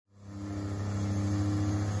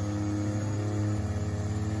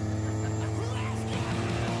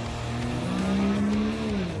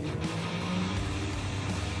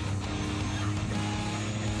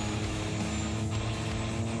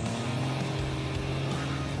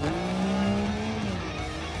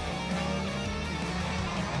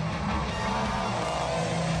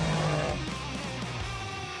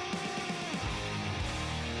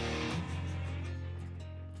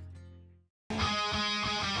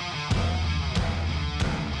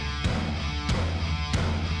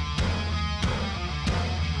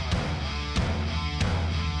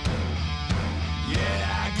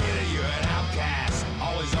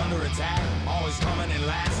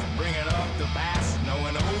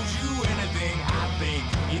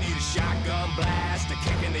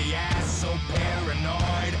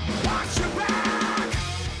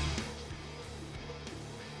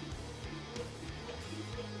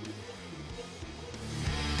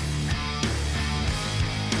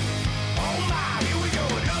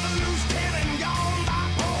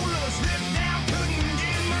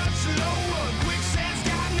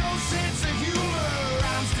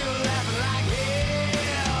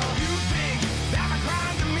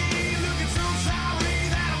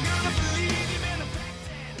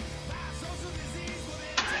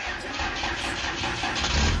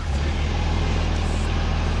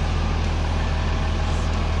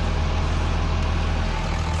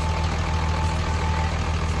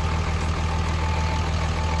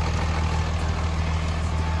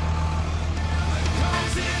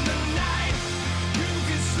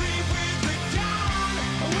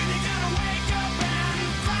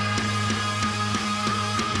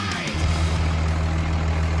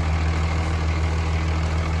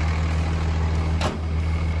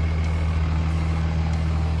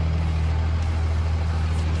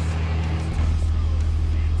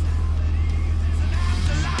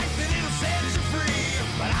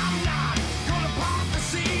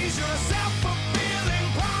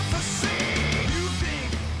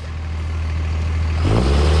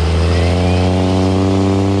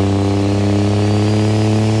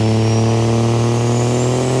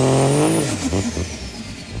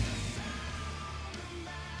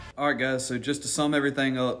guys, so just to sum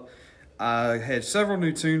everything up, I had several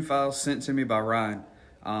new tune files sent to me by Ryan.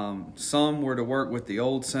 Some were to work with the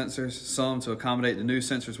old sensors, some to accommodate the new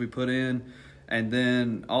sensors we put in, and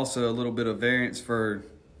then also a little bit of variance for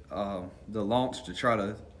the launch to try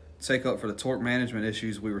to take up for the torque management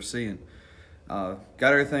issues we were seeing. Got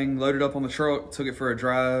everything loaded up on the truck, took it for a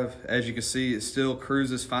drive. As you can see, it still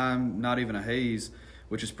cruises fine, not even a haze,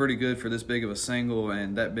 which is pretty good for this big of a single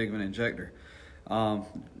and that big of an injector.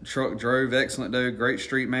 Truck drove excellent though, great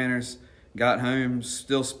street manners. Got home,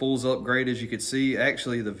 still spools up great as you could see.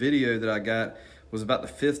 Actually, the video that I got was about the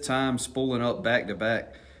 5th time spooling up back to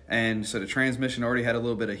back. And so the transmission already had a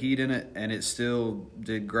little bit of heat in it, and it still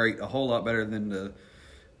did great, a whole lot better than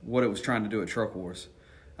what it was trying to do at Truck Wars.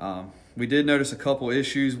 We did notice a couple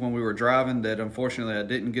issues when we were driving that unfortunately I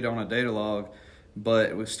didn't get on a data log,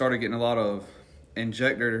 but we started getting a lot of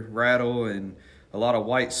injector rattle and a lot of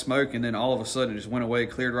white smoke, and then all of a sudden it just went away,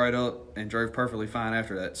 cleared right up, and drove perfectly fine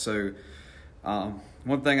after that. So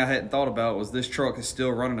one thing I hadn't thought about was this truck is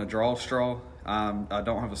still running a draw straw. I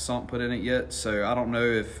don't have a sump put in it yet, so I don't know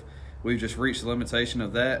if we've just reached the limitation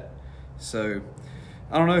of that. So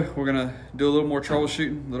I don't know, we're gonna do a little more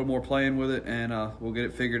troubleshooting, a little more playing with it, and we'll get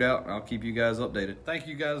it figured out. I'll keep you guys updated. Thank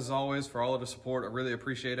you guys as always for all of the support. I really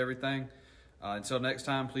appreciate everything. Until next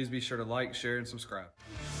time, please be sure to like, share, and subscribe.